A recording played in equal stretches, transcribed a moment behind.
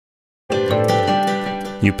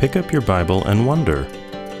You pick up your Bible and wonder,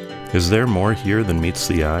 is there more here than meets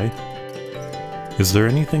the eye? Is there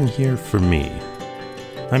anything here for me?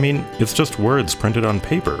 I mean, it's just words printed on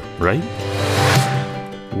paper, right?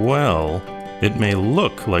 Well, it may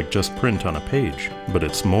look like just print on a page, but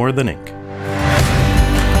it's more than ink.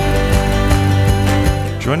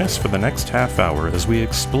 Join us for the next half hour as we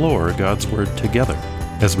explore God's Word together,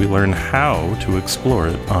 as we learn how to explore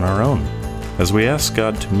it on our own, as we ask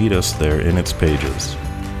God to meet us there in its pages.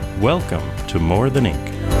 Welcome to More Than Ink.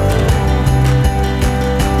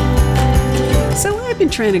 So I've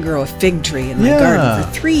been trying to grow a fig tree in my garden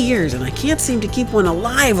for 3 years, and I can't seem to keep one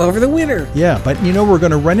alive over the winter. Yeah, but we're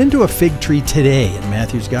going to run into a fig tree today in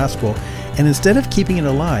Matthew's Gospel, and instead of keeping it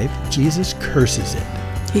alive, Jesus curses it.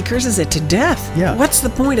 He curses it to death? Yeah. What's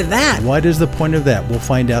the point of that? What is the point of that? We'll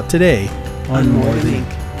find out today on More Than Ink.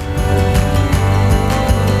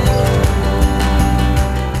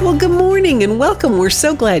 Well, good morning and welcome. We're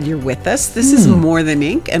so glad you're with us. This is More Than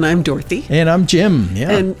Ink, and I'm Dorothy. And I'm Jim.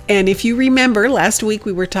 Yeah. And if you remember, last week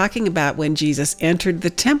we were talking about when Jesus entered the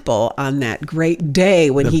temple on that great day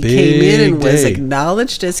when he came in and was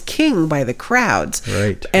acknowledged as king by the crowds.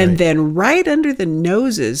 Right. And then right under the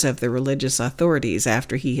noses of the religious authorities,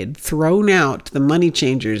 after he had thrown out the money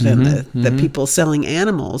changers and the people selling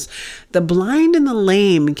animals, the blind and the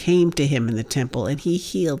lame came to him in the temple and he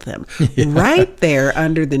healed them right there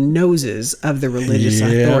under the noses of the religious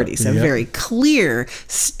authorities. A very clear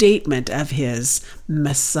statement of his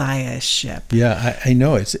messiahship. Yeah, I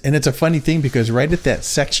know. It's a funny thing because right at that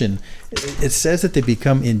section, it says that they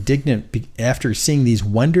become indignant after seeing these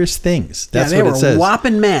wondrous things. That's what it says. They were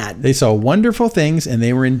whopping mad. They saw wonderful things and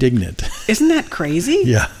they were indignant. Isn't that crazy?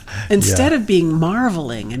 Yeah. Instead of being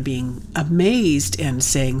marveling and being amazed and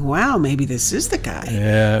saying, wow, maybe this is the guy.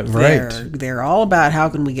 Yeah, right. They're all about how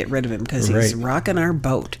can we get rid of him because he's rocking our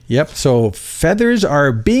boat. Yep. So feathers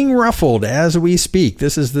are being ruffled as we speak.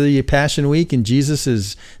 This is the Passion Week and Jesus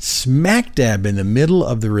is smack dab in the middle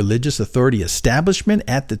of the religious authority establishment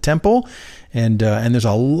at the temple. And there's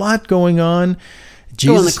a lot going on.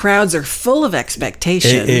 And the crowds are full of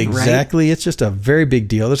expectation. Exactly. Right? It's just a very big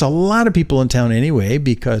deal. There's a lot of people in town anyway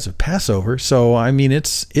because of Passover. So, I mean,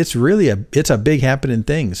 it's really a big happening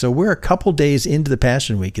thing. So we're a couple days into the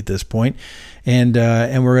Passion Week at this point, and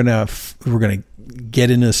we're gonna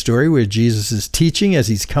get into a story where Jesus is teaching as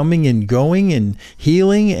he's coming and going and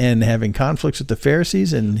healing and having conflicts with the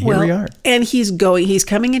Pharisees, and here we are. And he's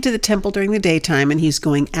coming into the temple during the daytime and he's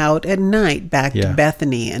going out at night back to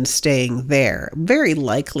Bethany and staying there, very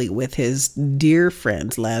likely with his dear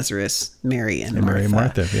friends Lazarus, Mary, and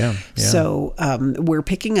Martha. Yeah. So we're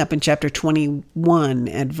picking up in chapter 21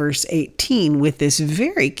 at verse 18 with this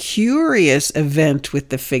very curious event with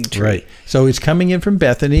the fig tree. Right. So he's coming in from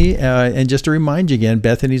Bethany, and just to remind you again,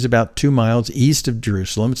 Bethany's about 2 miles east of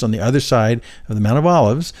Jerusalem. It's on the other side of the Mount of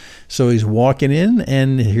Olives. So he's walking in,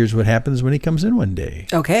 and here's what happens when he comes in one day.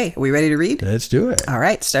 Okay, are we ready to read? Let's do it. All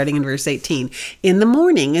right, starting in verse 18. In the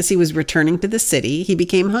morning, as he was returning to the city, he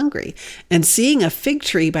became hungry. And seeing a fig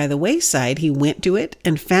tree by the wayside, he went to it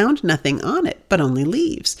and found nothing on it, but only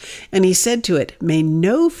leaves. And he said to it, "May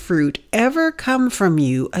no fruit ever come from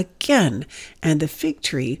you again." And the fig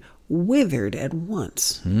tree withered at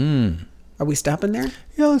once. Are we stopping there?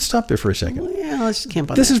 Yeah, let's stop there for a second. Yeah, let's camp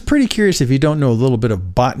on This is pretty curious if you don't know a little bit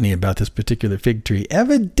of botany about this particular fig tree.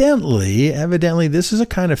 Evidently, this is a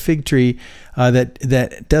kind of fig tree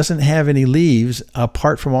that doesn't have any leaves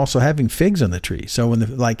apart from also having figs on the tree. So at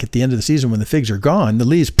the end of the season when the figs are gone, the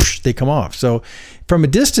leaves they come off. So from a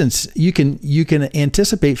distance, you can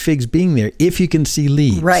anticipate figs being there if you can see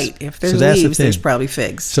leaves. Right. If there's leaves, there's probably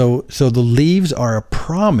figs. So the leaves are a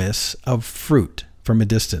promise of fruit from a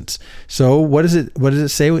distance. So what does it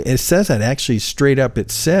say? It says that actually straight up.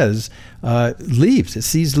 It says leaves. It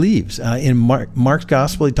sees leaves. In Mark's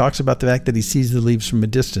gospel, he talks about the fact that he sees the leaves from a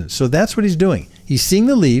distance. So that's what he's doing. He's seeing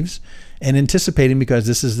the leaves and anticipating, because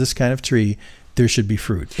this is this kind of tree, there should be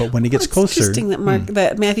fruit. But when he gets closer, it's interesting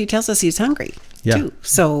that Matthew tells us he's hungry. Yeah. Too.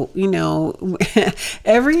 So,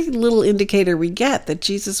 every little indicator we get that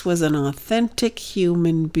Jesus was an authentic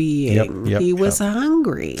human being. He was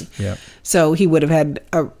hungry. Yep. So he would have had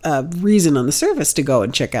a reason on the surface to go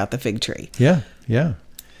and check out the fig tree. Yeah.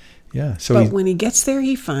 So when he gets there,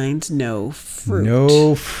 he finds no fruit.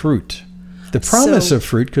 No fruit. The promise of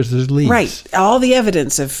fruit, because there's leaves. Right. All the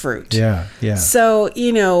evidence of fruit. Yeah. So,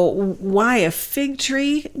 why a fig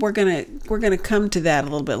tree? We're gonna come to that a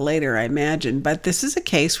little bit later, I imagine. But this is a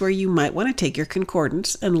case where you might want to take your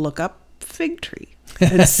concordance and look up fig tree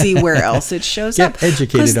and see where else it shows up. Get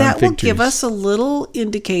educated on fig trees. Because that will give us a little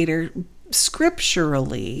indicator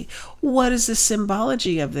scripturally what is the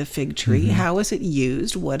symbology of the fig tree? How is it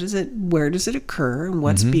used? Where does it occur? And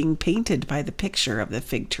what's being painted by the picture of the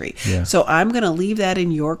fig tree? Yeah. So I'm going to leave that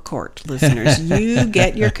in your court, listeners. You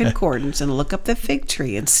get your concordance and look up the fig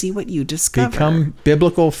tree and see what you discover. Become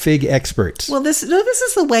biblical fig experts. Well, this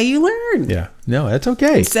is the way you learn. Yeah. No, that's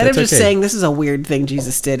okay. Instead of just saying this is a weird thing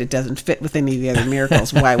Jesus did, it doesn't fit with any of the other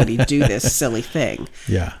miracles. Why would he do this silly thing?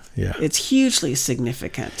 Yeah. Yeah. It's hugely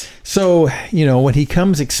significant. So, when he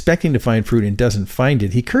comes expecting to find fruit and doesn't find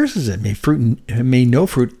it, he curses it. May no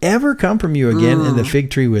fruit ever come from you again, and the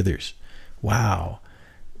fig tree withers. Wow.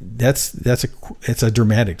 It's a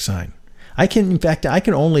dramatic sign. I can't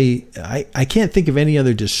think of any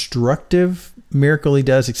other destructive miracle he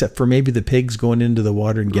does except for maybe the pigs going into the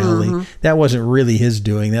water in Galilee. That wasn't really his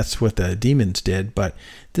doing. That's what the demons did. But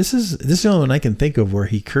this is the only one I can think of where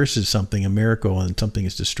he curses something, a miracle, and something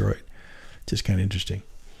is destroyed. Just kind of interesting.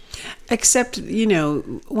 Except,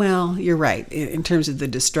 well, you're right in terms of the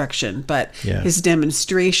destruction, but his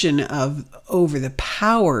demonstration over the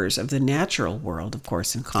powers of the natural world, of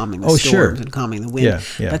course, in calming the storms and calming the wind.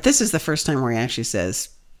 Yeah. But this is the first time where he actually says,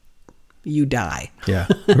 you die. Yeah,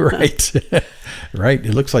 right. Right.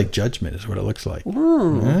 It looks like judgment is what it looks like. There's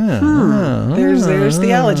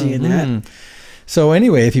theology in that. So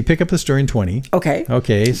anyway, if you pick up the story in 20.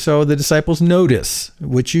 Okay, so the disciples notice,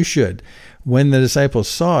 which you should. When the disciples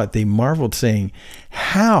saw it, they marveled, saying,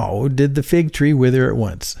 how did the fig tree wither at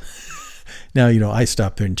once? Now, I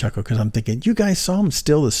stopped there and chuckled because I'm thinking, you guys saw him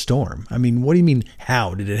still the storm. I mean, what do you mean,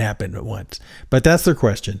 how did it happen at once? But that's their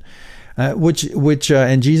question.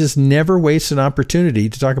 And Jesus never wastes an opportunity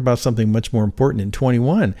to talk about something much more important in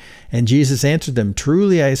 21. And Jesus answered them,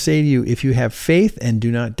 truly I say to you, if you have faith and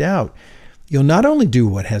do not doubt, you'll not only do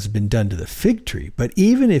what has been done to the fig tree, but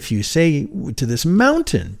even if you say to this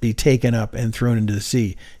mountain, be taken up and thrown into the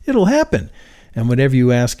sea, it'll happen. And whatever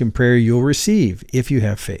you ask in prayer, you'll receive if you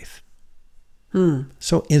have faith.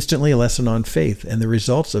 So instantly a lesson on faith and the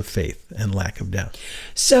results of faith and lack of doubt.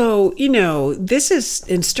 So, this is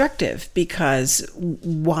instructive because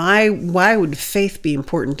why would faith be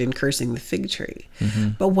important in cursing the fig tree?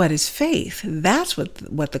 But what is faith? That's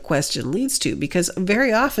what the question leads to, because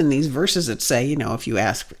very often these verses that say, if you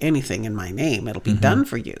ask for anything in my name, it'll be done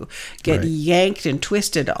for you, get yanked and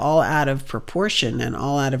twisted all out of proportion and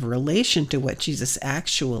all out of relation to what Jesus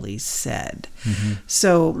actually said.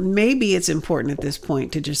 So maybe it's important at this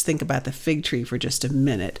point to just think about the fig tree for just a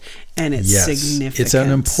minute and its significance. It's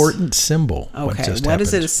an important symbol. Okay, what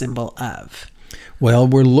is it a symbol of? Well,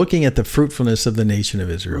 we're looking at the fruitfulness of the nation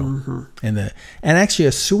of Israel, and actually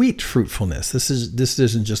a sweet fruitfulness. This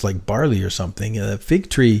isn't just like barley or something. The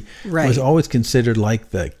fig tree was always considered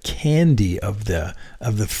like the candy of the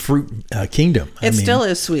fruit kingdom. It still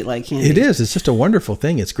is sweet like candy. It is. It's just a wonderful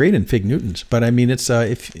thing. It's great in fig Newtons, but I mean, it's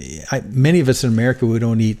many of us in America, we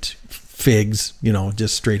don't eat figs,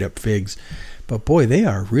 just straight up figs. But boy, they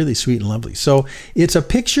are really sweet and lovely. So it's a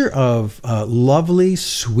picture of lovely,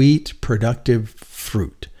 sweet, productive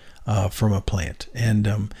fruit from a plant.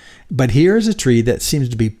 And but here is a tree that seems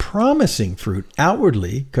to be promising fruit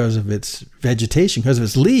outwardly because of its vegetation, because of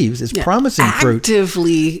its leaves. It's promising fruit.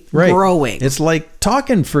 Actively growing. It's like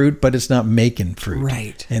talking fruit, but it's not making fruit.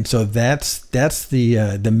 Right. And so that's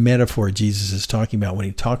the metaphor Jesus is talking about when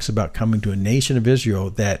he talks about coming to a nation of Israel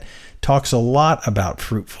that talks a lot about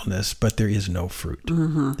fruitfulness, but there is no fruit.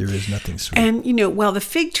 There is nothing sweet. And, while the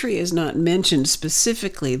fig tree is not mentioned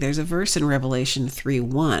specifically, there's a verse in Revelation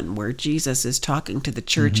 3:1 where Jesus is talking to the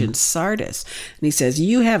church in Sardis. And he says,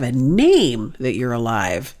 you have a name that you're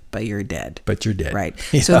alive, but you're dead. But you're dead. Right.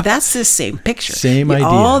 Yeah. So that's the same picture. Same idea.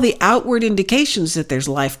 All the outward indications that there's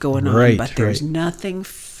life going on, but there's nothing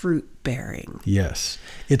fruit bearing. Yes.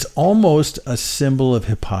 It's almost a symbol of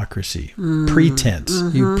hypocrisy, pretense.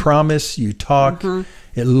 You promise, you talk.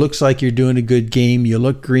 It looks like you're doing a good game. You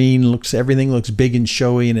look green, everything looks big and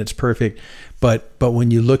showy and it's perfect. But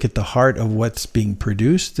when you look at the heart of what's being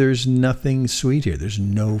produced, there's nothing sweet here. There's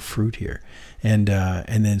no fruit here. And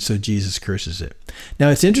then so Jesus curses it. Now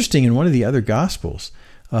it's interesting, in one of the other Gospels,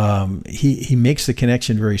 he makes the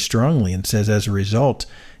connection very strongly and says, as a result,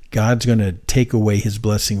 God's going to take away his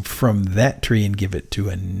blessing from that tree and give it to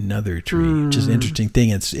another tree, which is an interesting thing.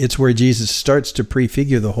 It's where Jesus starts to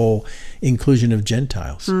prefigure the whole inclusion of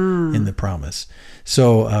Gentiles in the promise.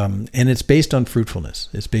 So, and it's based on fruitfulness.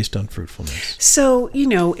 So,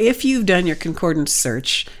 if you've done your concordance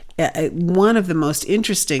search One of the most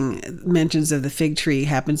interesting mentions of the fig tree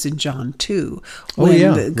happens in John 2,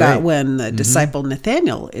 when the disciple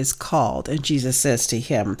Nathanael is called, and Jesus says to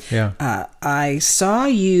him, I saw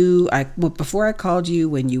you, before I called you,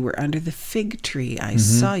 when you were under the fig tree, I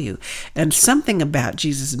saw you. And something about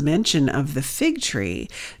Jesus' mention of the fig tree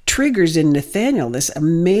triggers in Nathanael this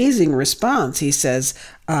amazing response. He says,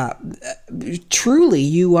 truly,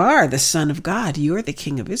 you are the Son of God. You're the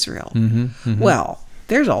King of Israel. Well,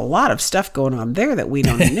 there's a lot of stuff going on there that we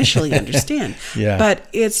don't initially understand. But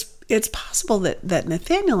it's possible that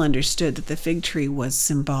Nathanael understood that the fig tree was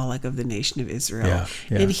symbolic of the nation of Israel.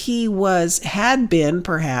 And he had been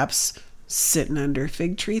perhaps sitting under a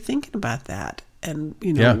fig tree thinking about that. And,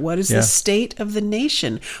 what is the state of the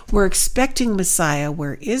nation? We're expecting Messiah.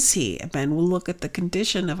 Where is he? And we'll look at the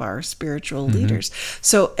condition of our spiritual leaders.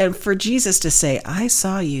 So, and for Jesus to say, I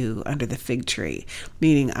saw you under the fig tree,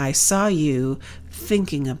 meaning I saw you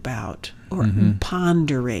thinking about or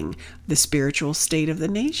pondering the spiritual state of the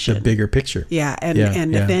nation. The bigger picture.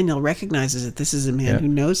 And Nathanael recognizes that this is a man who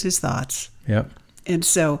knows his thoughts. And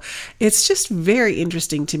so it's just very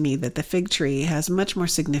interesting to me that the fig tree has much more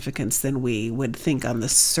significance than we would think on the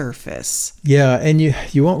surface. Yeah, and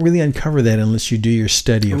you won't really uncover that unless you do your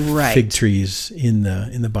study of fig trees in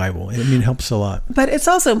the Bible. I mean, it helps a lot. But it's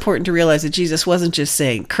also important to realize that Jesus wasn't just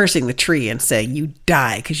cursing the tree and saying, you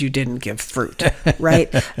die because you didn't give fruit,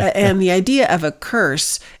 right? And the idea of a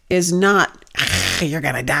curse is not, you're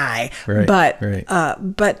going to die,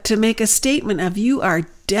 but to make a statement of you are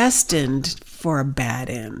destined for a bad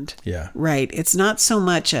end. Right. It's not so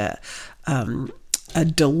much a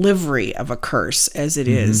delivery of a curse as it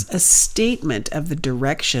is a statement of the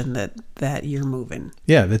direction that you're moving.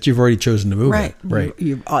 That you've already chosen to move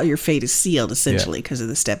in. All your fate is sealed essentially because of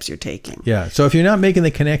the steps you're taking. So if you're not making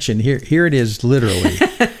the connection, here it is literally,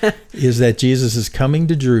 is that Jesus is coming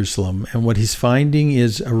to Jerusalem, and what he's finding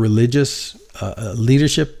is a religious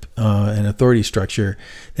leadership and authority structure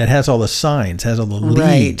that has all the signs, has all the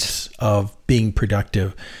leads of being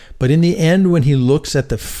productive. But in the end, when he looks at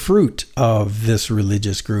the fruit of this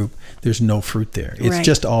religious group, there's no fruit there. It's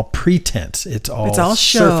just all pretense. It's all surface.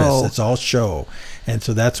 Show. It's all show. And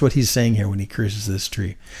so that's what he's saying here when he curses this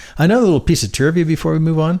tree. Another little piece of trivia before we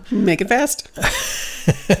move on. Make it fast.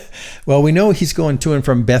 Well, we know he's going to and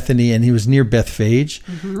from Bethany, and he was near Bethphage.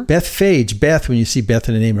 Bethphage, when you see Beth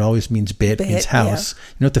in the name, it always means bit, means house.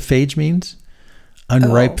 You know what the phage means?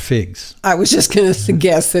 Unripe figs. I was just going to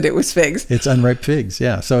guess that it was figs. It's unripe figs,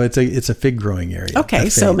 So it's a fig growing area. Okay,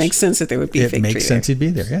 so it makes sense that there would be a fig tree. It makes sense he'd be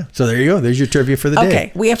there, So there you go. There's your trivia for the day.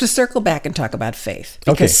 Okay, we have to circle back and talk about faith.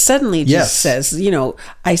 Because suddenly Jesus says,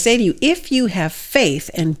 I say to you, if you have faith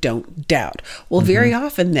and don't doubt. Well, very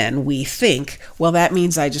often then we think, well, that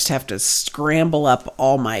means I just have to scramble up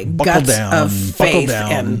all my guts of faith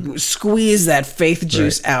and squeeze that faith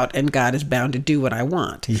juice out, and God is bound to do what I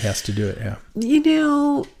want. He has to do it,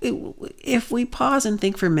 if we pause and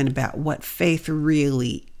think for a minute about what faith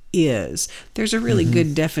really is, there's a really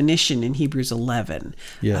good definition in Hebrews 11.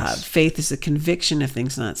 Faith is a conviction of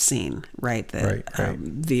things not seen, right?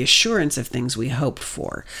 The assurance of things we hoped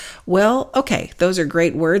for. Well, okay, those are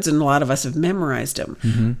great words, and a lot of us have memorized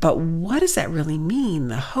them. But what does that really mean,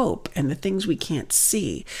 the hope and the things we can't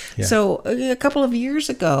see? So a couple of years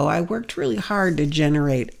ago, I worked really hard to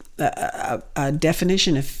generate a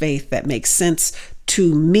definition of faith that makes sense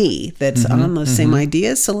to me, that's on those same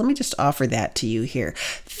ideas. So let me just offer that to you here.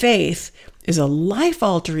 Faith is a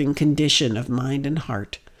life-altering condition of mind and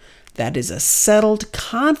heart that is a settled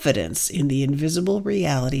confidence in the invisible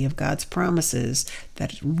reality of God's promises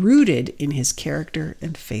that is rooted in his character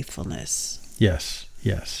and faithfulness. Yes.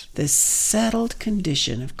 This settled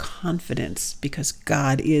condition of confidence because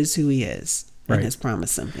God is who he is. And has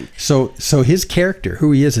promised something. So his character,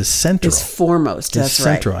 who he is central. Is foremost. That's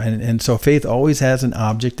central. And so faith always has an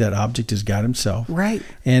object. That object is God himself. Right.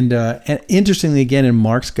 And interestingly, again, in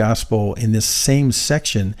Mark's gospel, in this same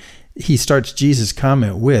section, he starts Jesus'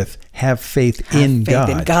 comment with, have faith in God.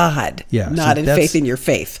 Faith in God. Not in faith in your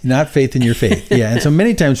faith. Not faith in your faith. And so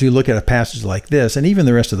many times we look at a passage like this, and even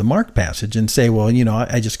the rest of the Mark passage, and say, well,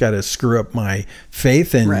 I just got to screw up my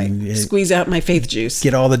faith and squeeze out my faith juice.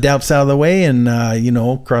 Get all the doubts out of the way and,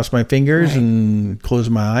 cross my fingers and close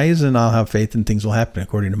my eyes, and I'll have faith and things will happen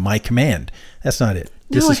according to my command. That's not it.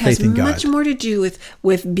 This is faith in God. It has much more to do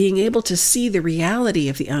with being able to see the reality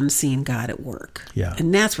of the unseen God at work.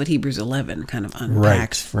 And that's what Hebrews 11 kind of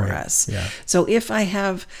unpacks for us. So if I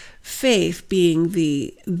have faith being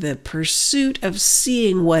the pursuit of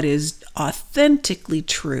seeing what is authentically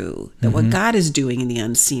true, that what God is doing in the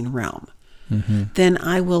unseen realm, then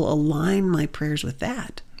I will align my prayers with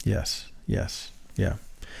that. Yes.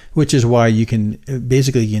 which is why you can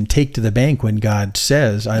take to the bank when God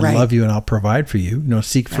says, I love you and I'll provide for you.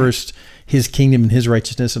 Seek first his kingdom and his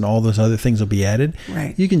righteousness, and all those other things will be added.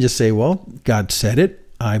 Right. You can just say, well, God said it.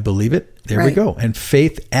 I believe it. There we go. And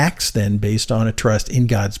faith acts then based on a trust in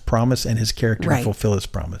God's promise and his character to fulfill his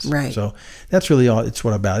promise. Right. So that's really all it's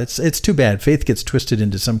what about. It's too bad. Faith gets twisted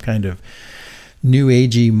into some kind of new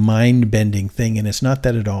agey mind-bending thing, and it's not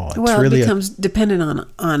that at all. It's really it becomes dependent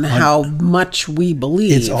on how much we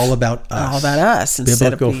believe. It's all about us. All about us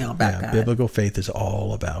instead of being all about God. Biblical faith is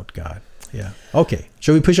all about God. Yeah. Okay.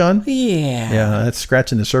 Shall we push on? Yeah. Yeah, that's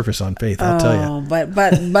scratching the surface on faith, I'll tell you. But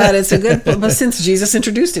it's a good, but since Jesus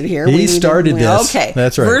introduced it here. He started this. Okay.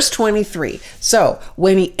 That's right. Verse 23. So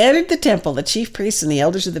when he entered the temple, the chief priests and the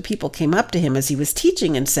elders of the people came up to him as he was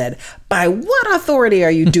teaching and said, by what authority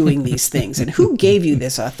are you doing these things? And who gave you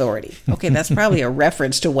this authority? Okay, that's probably a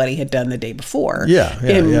reference to what he had done the day before.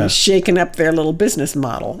 Yeah. Shaking up their little business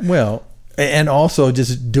model. Well, and also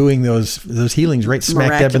just doing those healings right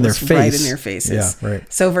smack dab in their face. Right in their faces. Yeah,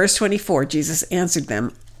 right. So verse 24, Jesus answered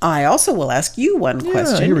them, I also will ask you one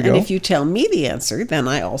question, here we go. and if you tell me the answer, then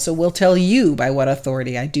I also will tell you by what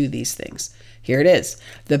authority I do these things. Here it is.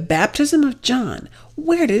 The baptism of John,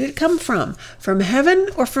 where did it come from? From heaven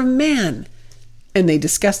or from man? And they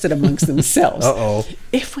discussed it amongst themselves.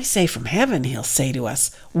 If we say from heaven, he'll say to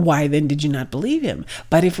us, why then did you not believe him?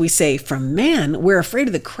 But if we say from man, we're afraid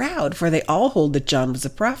of the crowd, for they all hold that John was a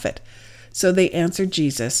prophet. So they answered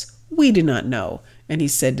Jesus, we do not know. And he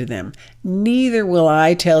said to them, neither will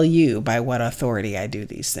I tell you by what authority I do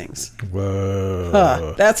these things.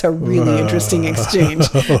 Whoa. That's a really interesting exchange.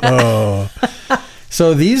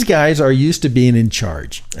 So these guys are used to being in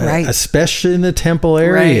charge, right? Especially in the temple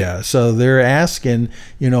area. Right. So they're asking,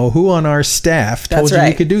 who on our staff told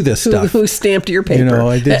you could do this stuff? Who stamped your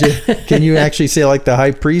paper? Can you actually say like the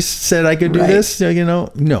high priest said I could do this?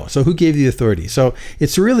 No. So who gave you the authority? So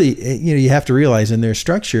it's really, you have to realize in their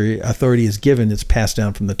structure, authority is given. It's passed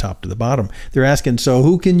down from the top to the bottom. They're asking, so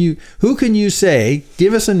who can you say,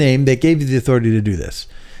 give us a name that gave you the authority to do this?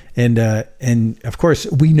 And of course,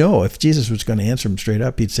 we know if Jesus was going to answer him straight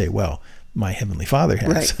up, he'd say, well, my heavenly Father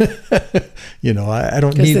has. Right. I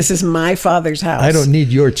don't need... Because this is my Father's house. I don't need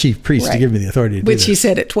your chief priest to give me the authority to do this. Which he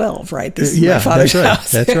said at 12, right? This is my Father's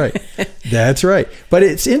house. That's right. That's right. But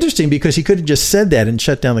it's interesting because he could have just said that and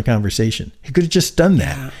shut down the conversation. He could have just done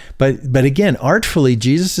that. Yeah. But again, artfully,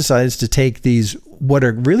 Jesus decides to take these, what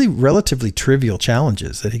are really relatively trivial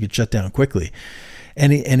challenges that he could shut down quickly.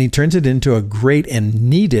 And he turns it into a great and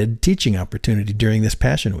needed teaching opportunity during this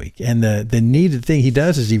Passion Week. And the needed thing he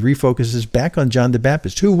does is he refocuses back on John the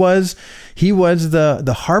Baptist, who was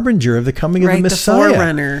the harbinger of the coming of the Messiah. The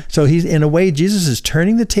forerunner. So he's, in a way, Jesus is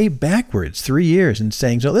turning the tape backwards 3 years and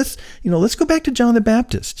saying, so let's go back to John the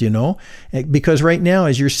Baptist, because right now,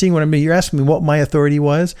 as you're seeing what you're asking me what my authority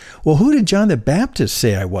was. Well, who did John the Baptist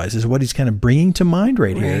say I was, is what he's kind of bringing to mind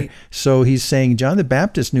right here. So he's saying John the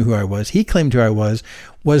Baptist knew who I was. He claimed who I was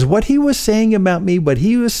what he was saying about me, what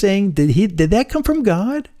he was saying, did that come from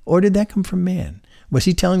God or did that come from man? Was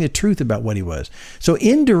he telling the truth about what he was? So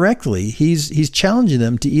indirectly, he's challenging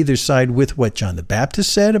them to either side with what John the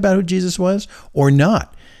Baptist said about who Jesus was or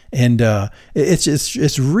not. And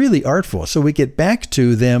it's really artful. So we get back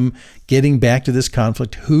to them getting back to this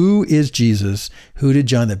conflict. Who is Jesus? Who did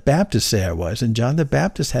John the Baptist say I was? And John the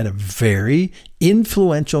Baptist had a very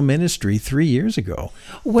influential ministry 3 years ago,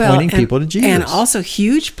 pointing people to Jesus. And also a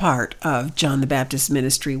huge part of John the Baptist's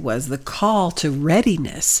ministry was the call to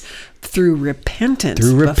readiness through repentance.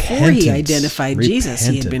 Before he identified Jesus,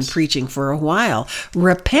 he had been preaching for a while.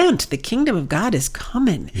 Repent, the kingdom of God is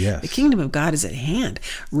coming. Yes. The kingdom of God is at hand.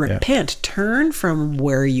 Repent, turn from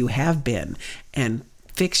where you have been and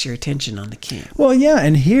fix your attention on the king. Well, yeah,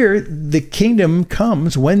 and here the kingdom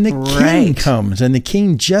comes when the king comes, and the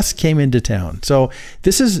king just came into town. So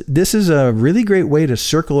this is a really great way to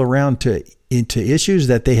circle around into issues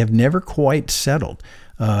that they have never quite settled.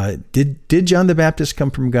 Did John the Baptist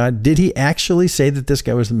come from God? Did he actually say that this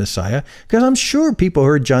guy was the Messiah? Because I'm sure people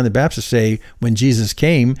heard John the Baptist say when Jesus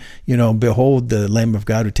came, behold the Lamb of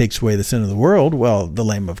God who takes away the sin of the world. Well, the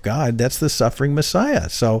Lamb of God, that's the suffering Messiah.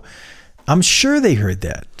 So I'm sure they heard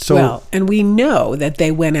that. So, and we know that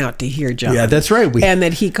they went out to hear John. Yeah, that's right. And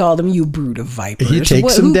that he called them, you brood of vipers. He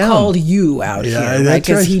takes them down. Who called you out here? Right?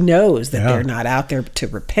 Because he knows that Yeah. they're not out there to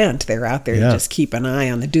repent. They're out there to just keep an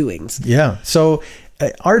eye on the doings. Yeah. So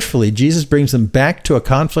artfully, Jesus brings them back to a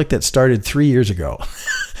conflict that started 3 years ago.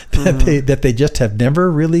 that they just have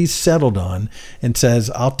never really settled on, and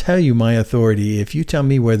says, I'll tell you my authority if you tell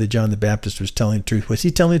me whether John the Baptist was telling the truth. Was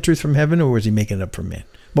he telling the truth from heaven or was he making it up from man?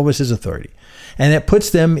 What was his authority? And it puts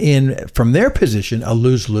them in, from their position, a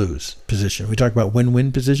lose-lose position. We talk about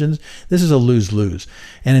win-win positions. This is a lose-lose.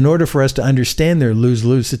 And in order for us to understand their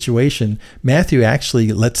lose-lose situation, Matthew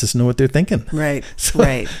actually lets us know what they're thinking. Right,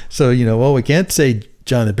 right. So, well, we can't say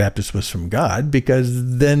John the Baptist was from God,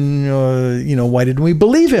 because then, why didn't we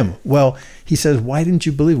believe him? Well, he says, why didn't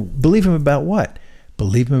you believe him about what?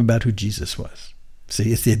 Believe him about who Jesus was.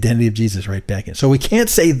 See, it's the identity of Jesus right back in. So we can't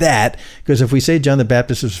say that, because if we say John the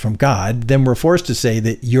Baptist was from God, then we're forced to say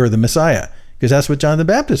that you're the Messiah, because that's what John the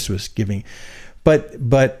Baptist was giving. But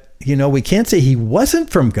we can't say he wasn't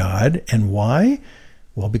from God. And why?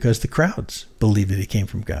 Well, because the crowds believe that he came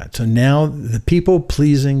from God. So now the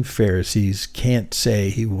people-pleasing Pharisees can't say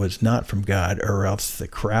he was not from God, or else the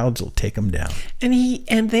crowds will take him down.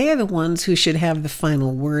 And they are the ones who should have the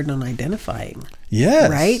final word on identifying.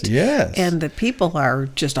 Yes. Right? Yes. And the people are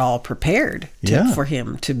just all prepared for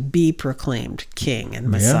him to be proclaimed king and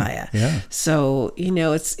Messiah. Yeah. So,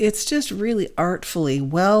 it's just really artfully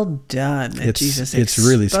well done that Jesus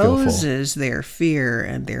really skillful. Exposes their fear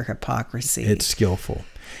and their hypocrisy. It's skillful.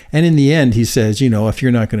 And in the end, he says, if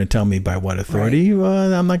you're not going to tell me by what authority,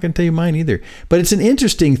 well, I'm not going to tell you mine either. But it's an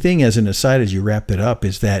interesting thing, as an aside, as you wrap it up,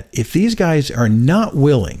 is that if these guys are not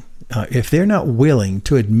willing, if they're not willing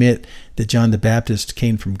to admit that John the Baptist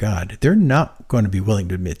came from God, they're not going to be willing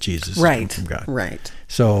to admit Jesus came from God. Right.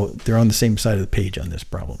 So they're on the same side of the page on this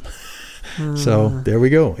problem. So there we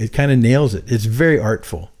go. It kind of nails it. It's very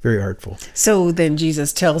artful, very artful. So then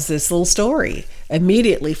Jesus tells this little story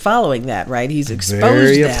immediately following that, right? He's exposed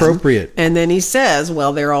very them. Appropriate. And then he says,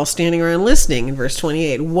 well, they're all standing around listening in verse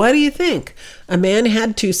 28. What do you think? A man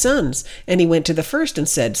had 2 sons, and he went to the first and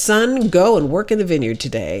said, Son, go and work in the vineyard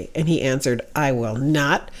today. And he answered, I will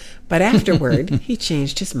not. But afterward, he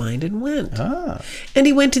changed his mind and went. And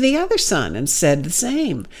he went to the other son and said the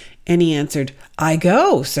same. And he answered, I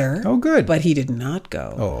go, sir. Oh, good. But he did not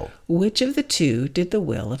go. Oh. Which of the 2 did the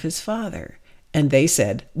will of his father? And they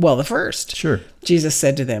said, well, the first. Sure. Jesus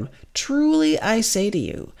said to them, Truly I say to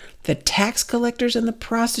you, the tax collectors and the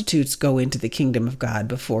prostitutes go into the kingdom of God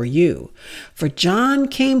before you. For John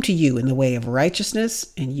came to you in the way of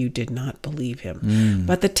righteousness, and you did not believe him.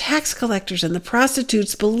 But the tax collectors and the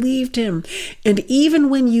prostitutes believed him. And even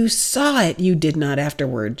when you saw it, you did not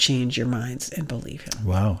afterward change your minds and believe him.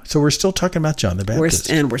 Wow. So we're still talking about John the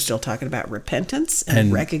Baptist. We're still talking about repentance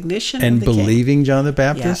and recognition and of the believing King. John the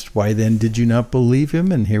Baptist. Yeah. Why then did you not believe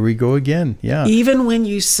him? And here we go again. Yeah. Even when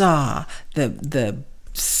you saw the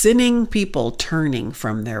sinning people turning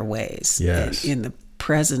from their ways, yes, in the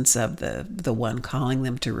presence of the one calling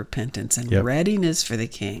them to repentance and readiness for the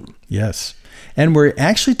King. Yes. And we're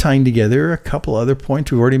actually tying together a couple other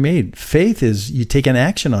points we've already made. Faith is, you take an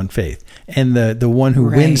action on faith. And the one who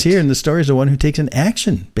wins here in the story is the one who takes an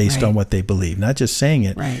action based on what they believe, not just saying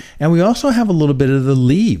it. Right. And we also have a little bit of the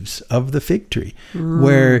leaves of the fig tree,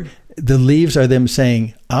 where the leaves are them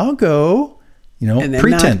saying, I'll go,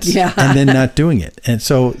 pretense, and then not doing it. And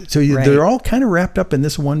so they're all kind of wrapped up in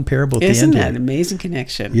this one parable at the end. Isn't that an amazing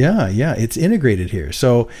connection? Yeah, it's integrated here.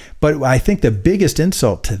 So, but I think the biggest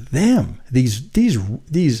insult to them, these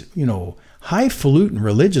highfalutin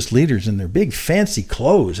religious leaders in their big fancy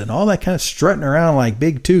clothes and all that kind of strutting around like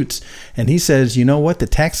big toots. And he says, you know what? The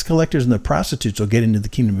tax collectors and the prostitutes will get into the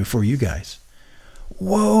kingdom before you guys.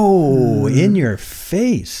 Whoa, in your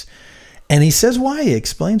face. And he says why. He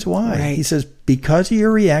explains why. Right. He says, because of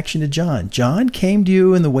your reaction to John. John came to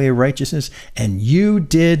you in the way of righteousness, and you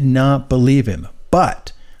did not believe him.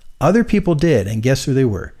 But other people did. And guess who they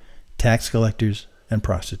were? Tax collectors and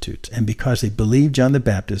prostitutes. And because they believed John the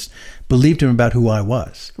Baptist, believed him about who I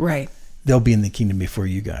was. Right. They'll be in the kingdom before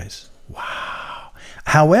you guys. Wow.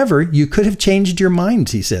 However, you could have changed your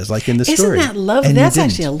minds, he says, like in the story. Isn't that lovely? That's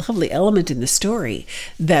actually a lovely element in the story,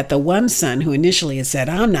 that the one son who initially had said,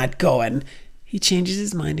 I'm not going, he changes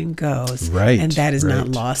his mind and goes. Right. And that is not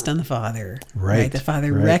lost on the father. Right. The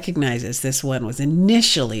father recognizes this one was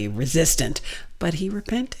initially resistant, but he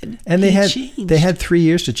repented. And they had 3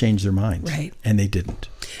 years to change their minds. Right. And they didn't.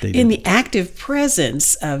 In the active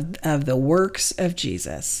presence of the works of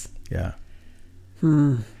Jesus. Yeah.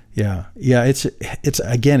 Yeah. It's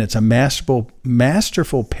a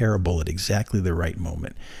masterful parable at exactly the right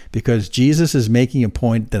moment, because Jesus is making a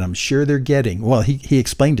point that I'm sure they're getting. Well, he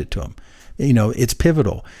explained it to them. It's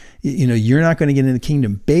pivotal. You're not going to get into the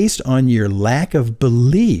kingdom based on your lack of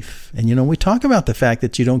belief. And, we talk about the fact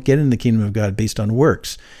that you don't get in the kingdom of God based on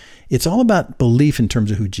works. It's all about belief in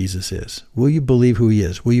terms of who Jesus is. Will you believe who he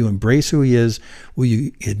is? Will you embrace who he is? Will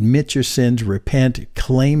you admit your sins, repent,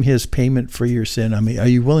 claim his payment for your sin? I mean, are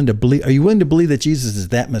you willing to believe that Jesus is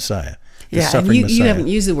that Messiah? Yeah, and suffering you Messiah. haven't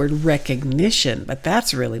used the word recognition, but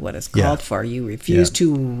that's really what it's called for. You refuse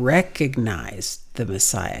to recognize the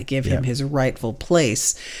Messiah, give him his rightful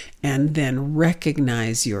place, and then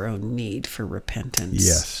recognize your own need for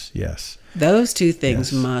repentance. Yes. Those two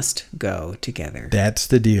things must go together. That's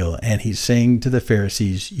the deal. And he's saying to the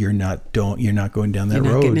Pharisees, you're not going down that road.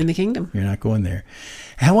 You're not getting in the kingdom. You're not going there.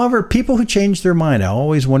 However, people who change their mind, I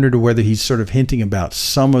always wondered whether he's sort of hinting about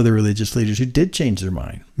some of the religious leaders who did change their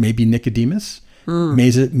mind. Maybe Nicodemus,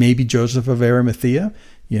 maybe Joseph of Arimathea,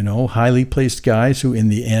 highly placed guys who in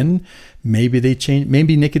the end, maybe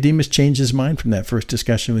Nicodemus changed his mind from that first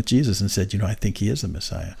discussion with Jesus and said, I think he is the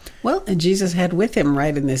Messiah. Well, and Jesus had with him,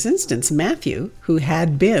 right in this instance, Matthew, who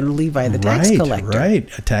had been Levi the tax collector. Right,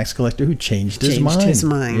 a tax collector who changed his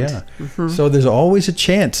mind. Yeah. Mm-hmm. So there's always a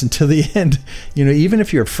chance until the end. Even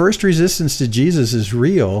if your first resistance to Jesus is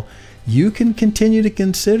real, you can continue to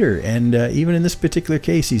consider. And even in this particular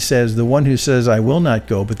case, he says, the one who says, I will not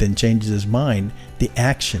go, but then changes his mind, the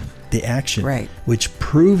action, right, which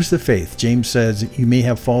proves the faith. James says you may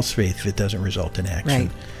have false faith if it doesn't result in action.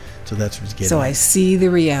 Right. So that's what's getting So at. I see the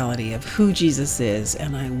reality of who Jesus is,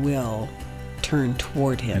 and I will turn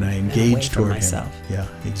toward him and I away engage from toward myself. him. Yeah,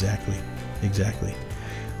 exactly.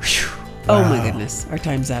 Whew. Oh Wow. my goodness, our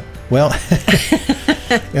time's up. Well,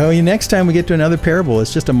 next time we get to another parable,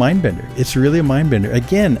 it's just a mind bender. It's really a mind bender.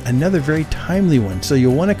 Again, another very timely one. So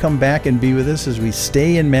you'll want to come back and be with us as we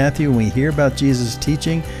stay in Matthew and we hear about Jesus'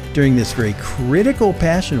 teaching during this very critical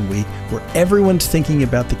Passion Week where everyone's thinking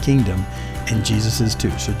about the kingdom, and Jesus is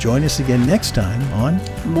too. So join us again next time on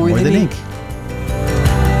More Than Ink.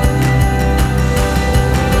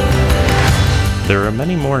 There are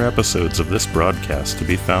many more episodes of this broadcast to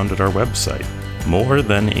be found at our website,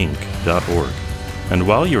 morethanink.org. And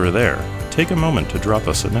while you are there, take a moment to drop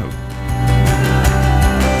us a note.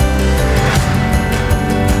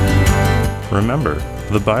 Remember,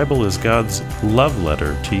 the Bible is God's love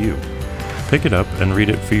letter to you. Pick it up and read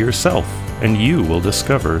it for yourself, and you will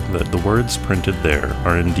discover that the words printed there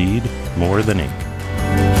are indeed more than ink.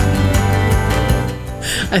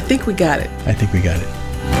 I think we got it.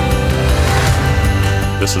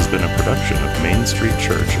 This has been a production of Main Street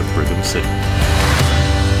Church of Brigham City.